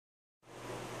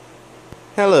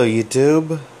Hello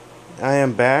YouTube, I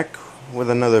am back with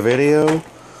another video.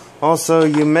 Also,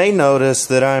 you may notice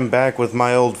that I'm back with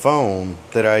my old phone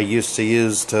that I used to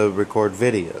use to record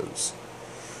videos.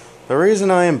 The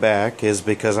reason I am back is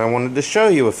because I wanted to show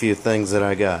you a few things that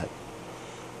I got.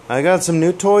 I got some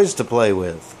new toys to play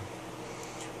with.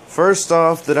 First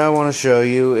off that I want to show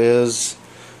you is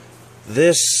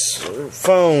this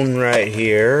phone right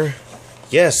here.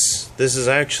 Yes, this is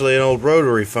actually an old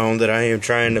rotary phone that I am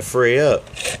trying to free up.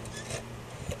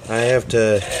 I have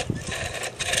to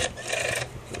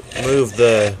move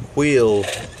the wheel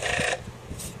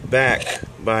back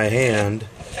by hand.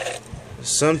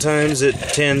 Sometimes it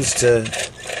tends to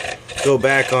go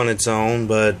back on its own,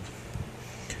 but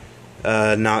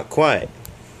not quite.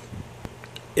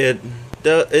 It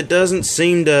doesn't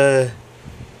seem to...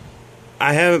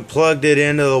 I haven't plugged it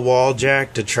into the wall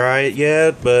jack to try it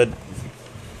yet, but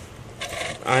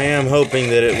I am hoping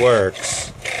that it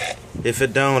works. If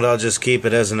it don't, I'll just keep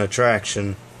it as an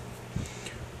attraction.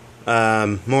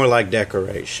 More like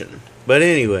decoration. But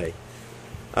anyway,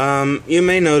 you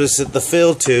may notice that the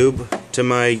fill tube to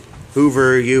my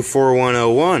Hoover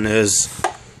U4101 is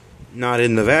not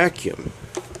in the vacuum.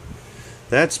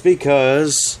 That's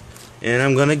because, and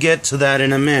I'm going to get to that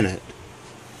in a minute,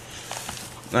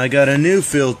 I got a new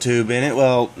fill tube in it.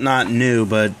 Well, not new,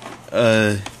 but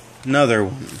another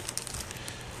one.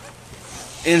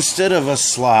 Instead of a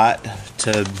slot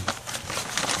to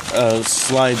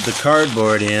slide the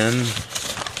cardboard in,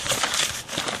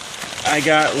 I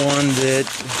got one that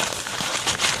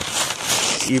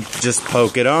you just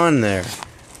poke it on there.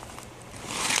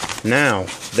 Now,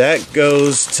 that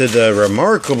goes to the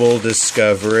remarkable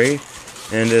discovery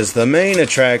and is the main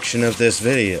attraction of this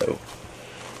video.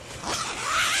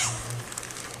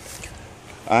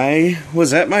 I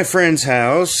was at my friend's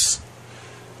house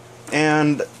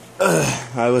and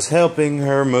I was helping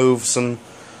her move some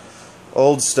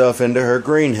old stuff into her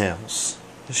greenhouse.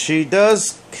 She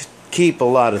does keep a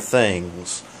lot of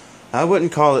things. I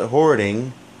wouldn't call it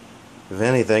hoarding. If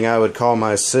anything, I would call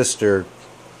my sister's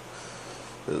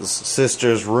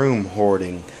room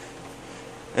hoarding.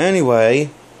 Anyway,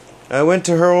 I went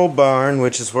to her old barn,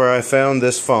 which is where I found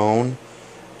this phone,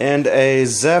 and a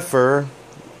Zephyr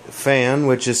fan,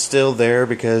 which is still there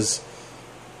because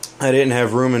I didn't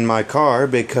have room in my car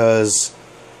because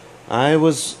I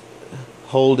was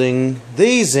holding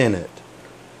these in it.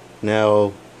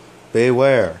 Now,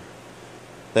 beware.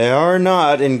 They are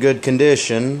not in good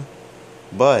condition,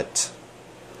 but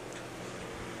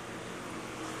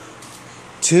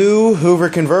two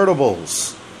Hoover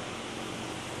convertibles.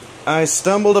 I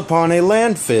stumbled upon a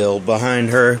landfill behind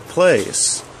her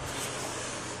place.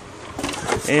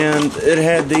 And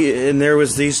there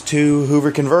was these two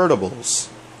Hoover convertibles.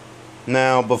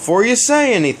 Now, before you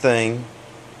say anything,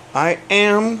 I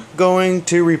am going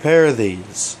to repair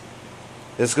these.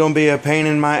 It's going to be a pain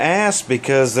in my ass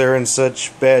because they're in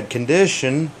such bad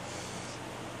condition.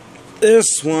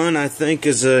 This one, I think,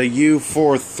 is a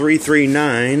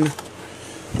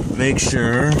U4339. Make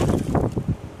sure.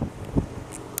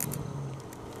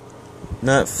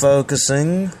 Not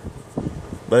focusing.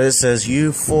 But it says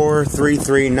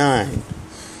U4339.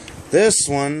 This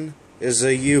one is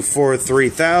a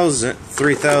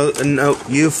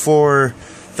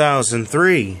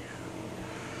U4003.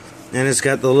 And it's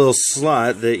got the little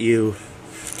slot that you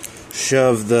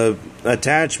shove the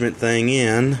attachment thing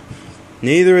in.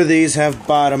 Neither of these have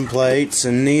bottom plates,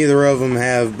 and neither of them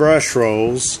have brush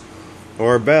rolls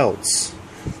or belts.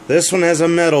 This one has a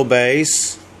metal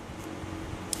base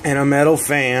and a metal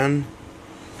fan,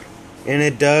 and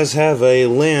it does have a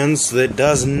lens that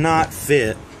does not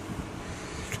fit.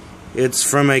 It's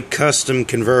from a custom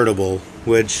convertible,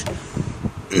 which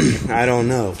I don't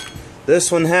know. This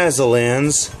one has a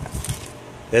lens.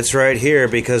 It's right here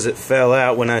because it fell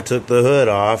out when I took the hood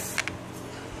off.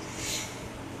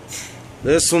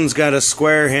 This one's got a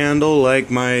square handle like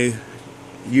my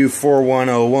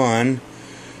U4101,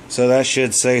 so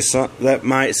that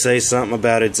might say something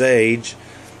about its age.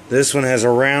 This one has a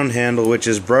round handle which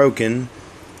is broken,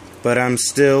 but I'm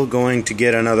still going to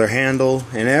get another handle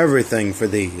and everything for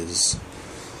these.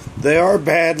 They are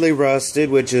badly rusted,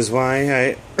 which is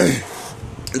why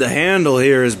the handle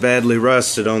here is badly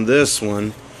rusted on this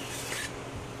one.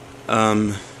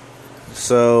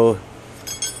 So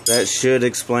that should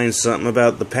explain something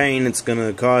about the pain it's going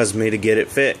to cause me to get it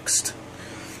fixed.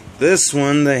 This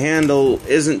one, the handle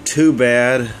isn't too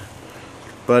bad,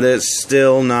 but it's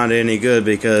still not any good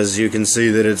because you can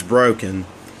see that it's broken.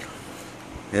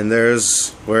 And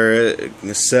there's where it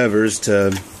severs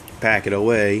to pack it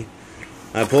away.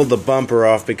 I pulled the bumper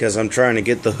off because I'm trying to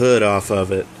get the hood off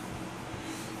of it.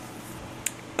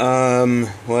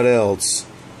 What else?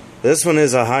 This one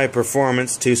is a high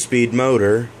performance 2-speed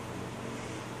motor.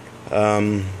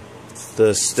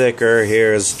 The sticker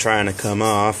here is trying to come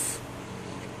off.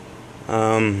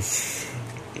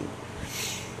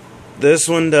 This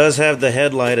one does have the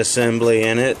headlight assembly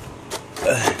in it.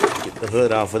 Get the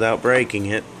hood off without breaking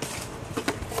it.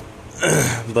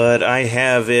 But I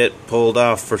have it pulled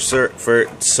off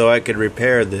so I could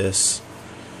repair this.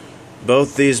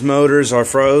 Both these motors are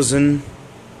frozen,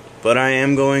 but I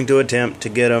am going to attempt to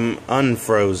get them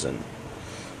unfrozen.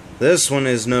 This one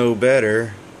is no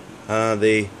better.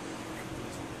 The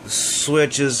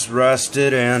switch is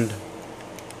rusted and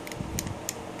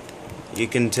you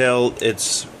can tell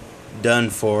it's done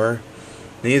for.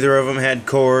 Neither of them had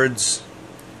cords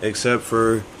except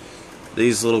for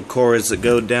these little cords that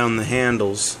go down the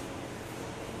handles.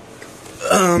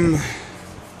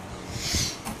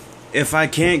 If I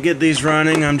can't get these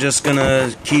running, I'm just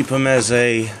gonna keep them as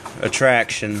a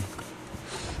attraction.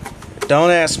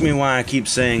 Don't ask me why I keep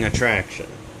saying attraction.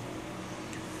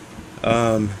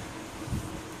 The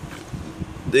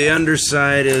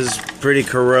underside is pretty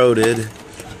corroded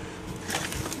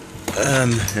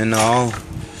and all.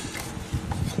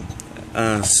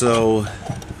 So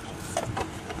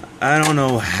I don't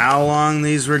know how long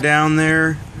these were down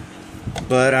there,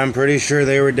 but I'm pretty sure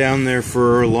they were down there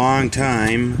for a long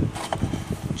time,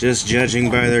 just judging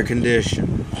by their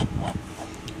condition.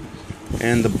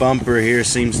 And the bumper here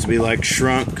seems to be like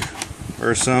shrunk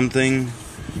or something.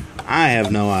 I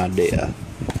have no idea.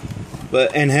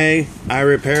 And hey, I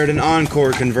repaired an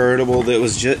Encore convertible that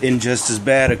was in just as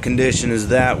bad a condition as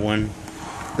that one.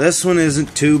 This one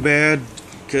isn't too bad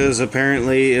because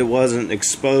apparently it wasn't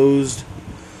exposed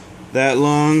that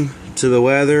long to the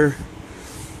weather.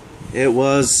 It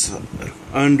was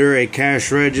under a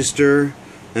cash register,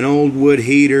 an old wood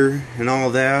heater, and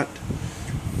all that.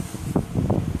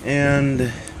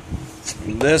 And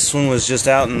this one was just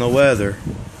out in the weather.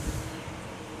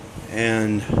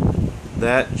 And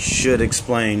that should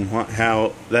explain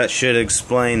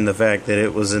the fact that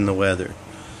it was in the weather.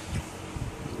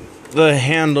 The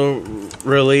handle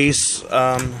release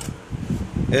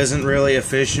isn't really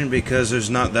efficient because there's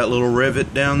not that little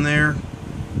rivet down there.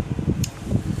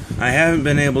 I haven't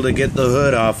been able to get the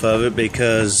hood off of it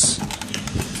because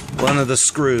one of the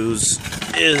screws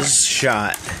is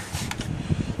shot,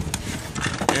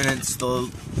 and it's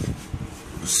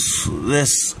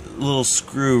this little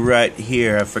screw right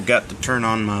here. I forgot to turn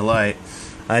on my light.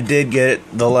 I did get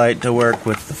the light to work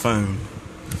with the phone.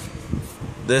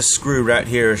 This screw right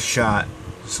here is shot,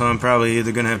 so I'm probably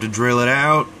either gonna have to drill it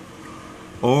out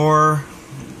or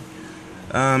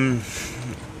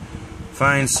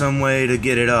find some way to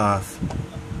get it off.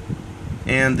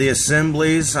 And the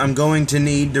assemblies I'm going to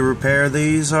need to repair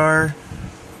these are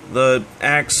the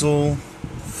axle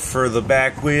for the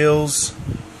back wheels,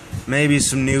 maybe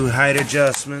some new height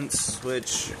adjustments,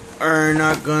 which are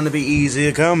not going to be easy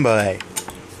to come by.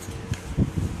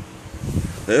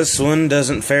 This one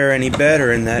doesn't fare any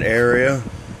better in that area.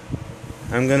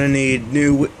 I'm going to need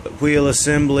new wheel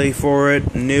assembly for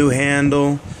it, new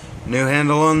handle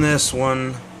on this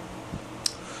one.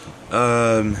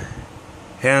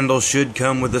 Handle should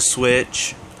come with a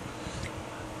switch.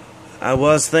 I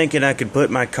was thinking I could put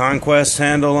my Conquest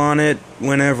handle on it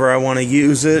whenever I want to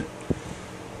use it,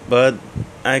 but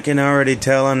I can already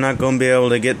tell I'm not going to be able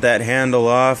to get that handle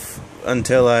off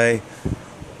until I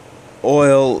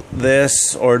oil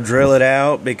this or drill it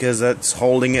out, because that's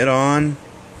holding it on.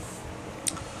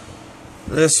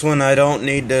 This one I don't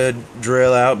need to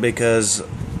drill out because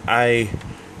I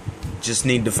just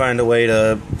need to find a way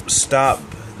to stop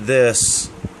this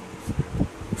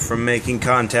from making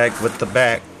contact with the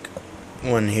back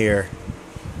one here.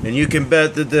 And you can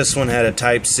bet that this one had a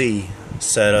Type-C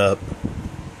set up,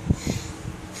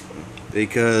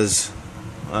 because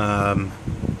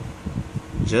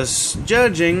just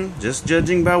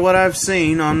judging by what I've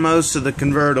seen on most of the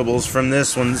convertibles from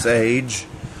this one's age,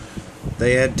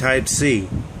 they had Type-C.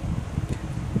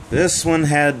 This one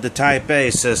had the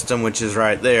Type-A system, which is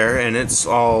right there, and it's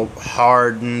all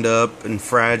hardened up and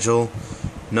fragile.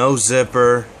 No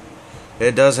zipper.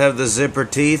 It does have the zipper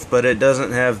teeth, but it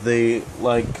doesn't have the,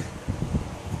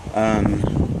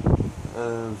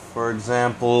 for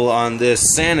example, on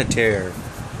this Sanitaire.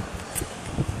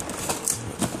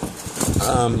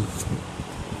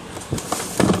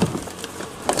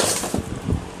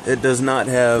 It does not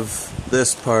have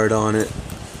this part on it.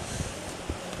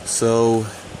 So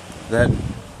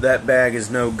that bag is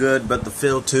no good, but the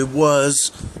fill tube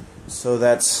was, so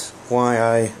that's why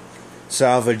I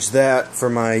salvaged that for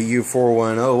my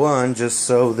U4101, just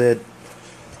so that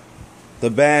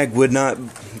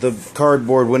the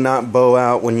cardboard would not bow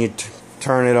out when you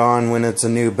turn it on when it's a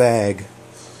new bag.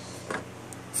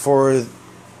 For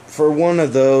one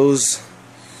of those,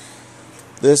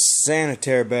 this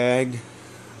sanitary bag,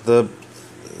 the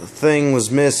thing was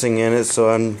missing in it, so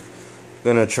I'm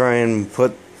gonna try and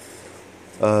put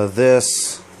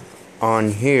this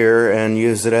on here and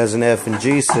use it as an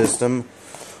F&G system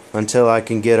until I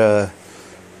can get a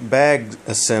bag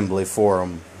assembly for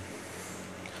them.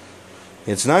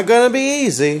 It's not gonna be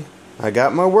easy. I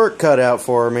got my work cut out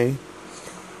for me,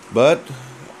 but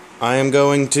I am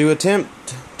going to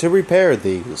attempt to repair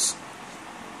these.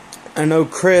 I know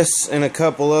Chris and a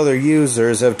couple other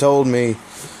users have told me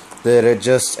that it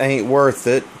just ain't worth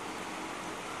it,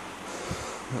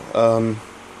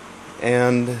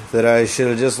 and that I should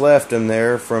have just left him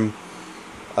there. From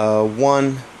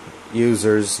one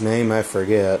user's name I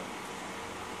forget.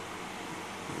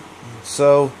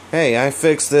 So, hey, I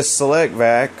fixed this Select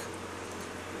Vac.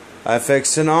 I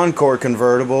fixed an Encore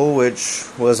convertible, which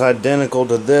was identical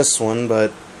to this one,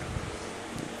 but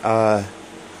I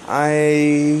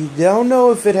don't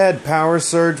know if it had power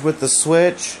surge with the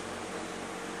switch,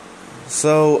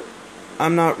 so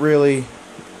I'm not really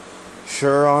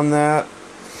sure on that.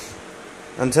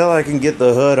 Until I can get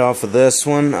the hood off of this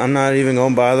one, I'm not even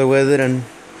going to bother with it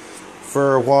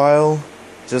for a while,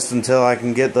 just until I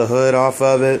can get the hood off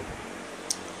of it.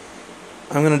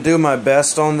 I'm going to do my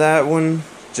best on that one,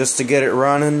 just to get it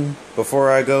running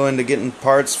before I go into getting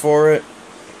parts for it.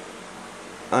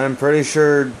 I'm pretty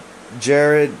sure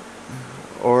Jared,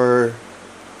 or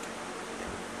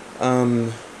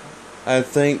I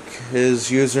think his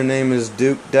username is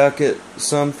Duke Duckett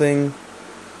something,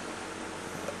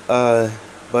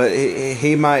 but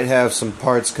he might have some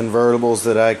parts convertibles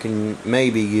that I can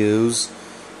maybe use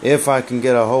if I can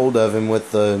get a hold of him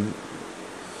with the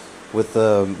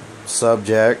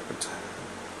subject.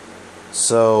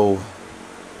 So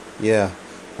yeah,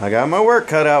 I got my work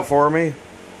cut out for me,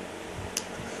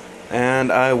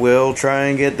 and I will try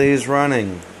and get these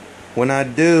running. When I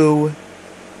do,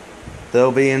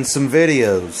 they'll be in some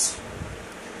videos,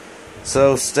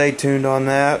 so stay tuned on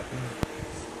that.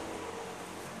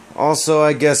 Also,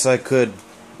 I guess I could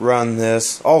run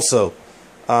this. Also,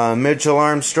 Mitchell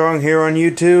Armstrong here on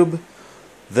YouTube.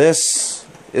 This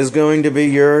is going to be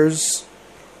yours,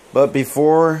 but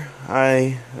before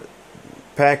I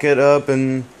pack it up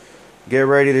and get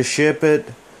ready to ship it,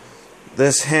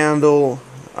 this handle,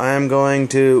 I am going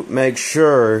to make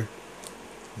sure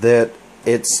that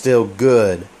it's still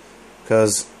good,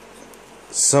 because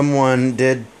someone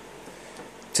at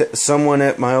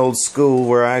my old school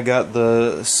where I got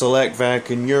the Select Vac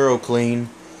and EuroClean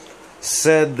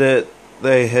said that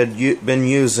they had been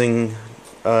using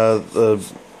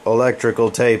the electrical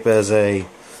tape as a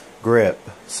grip.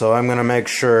 So I'm going to make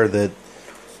sure that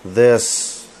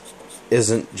this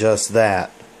isn't just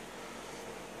that.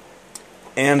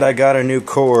 And I got a new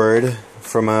cord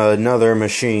from another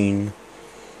machine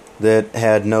that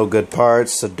had no good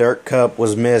parts. The dirt cup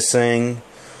was missing.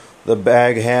 The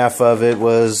bag half of it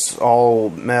was all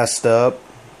messed up.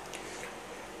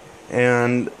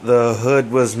 And the hood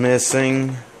was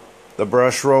missing. The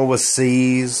brush roll was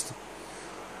seized.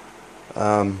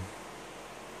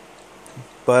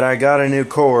 But I got a new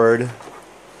cord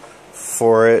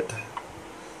for it,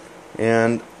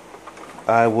 and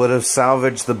I would have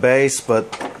salvaged the base,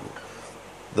 but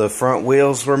the front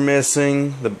wheels were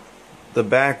missing. The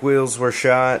back wheels were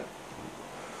shot.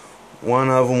 One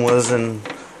of them was in...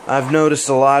 I've noticed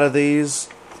a lot of these.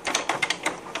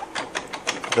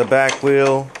 The back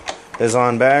wheel is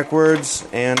on backwards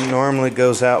and normally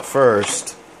goes out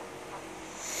first.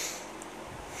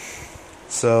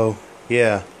 So,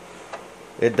 yeah.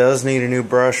 It does need a new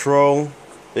brush roll,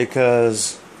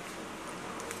 because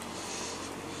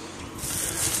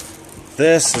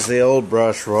this is the old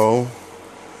brush roll.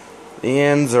 The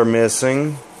ends are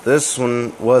missing. This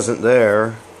one wasn't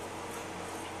there.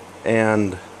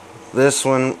 And this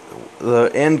one, the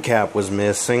end cap was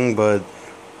missing, but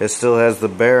it still has the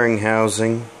bearing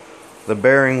housing. The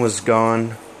bearing was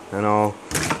gone and all.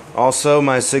 Also,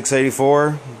 my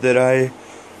 684 that I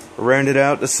rented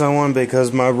out to someone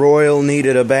because my Royal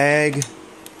needed a bag.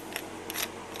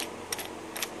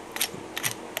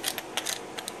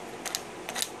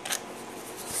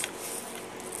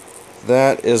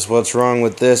 That is what's wrong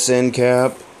with this end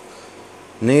cap.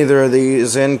 Neither of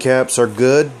these end caps are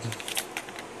good.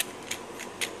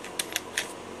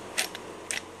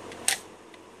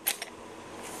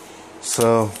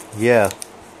 So, yeah.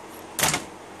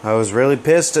 I was really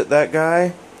pissed at that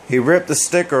guy. He ripped the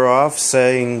sticker off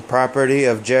saying property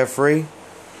of Jeffrey.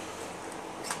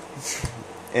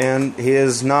 and he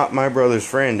is not my brother's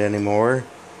friend anymore.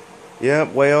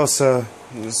 Yep, Wales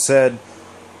said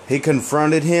he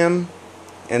confronted him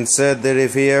and said that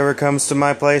if he ever comes to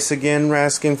my place again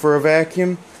asking for a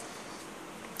vacuum,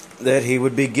 that he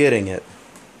would be getting it.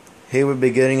 He would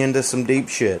be getting into some deep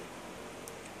shit.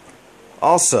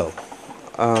 Also,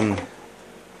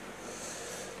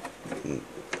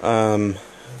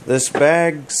 this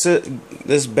bag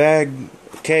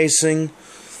casing,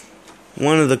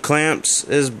 one of the clamps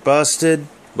is busted,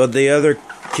 but the other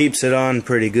keeps it on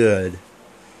pretty good.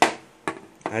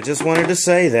 I just wanted to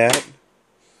say that.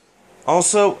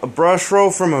 Also, a brush roll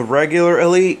from a regular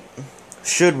Elite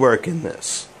should work in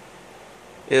this.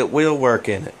 It will work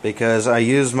in it, because I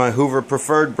used my Hoover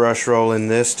Preferred brush roll in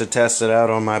this to test it out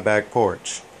on my back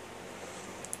porch.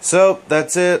 So,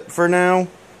 that's it for now.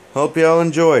 Hope y'all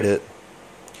enjoyed it.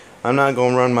 I'm not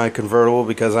going to run my convertible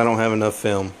because I don't have enough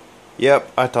film.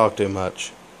 Yep, I talk too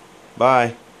much.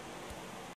 Bye.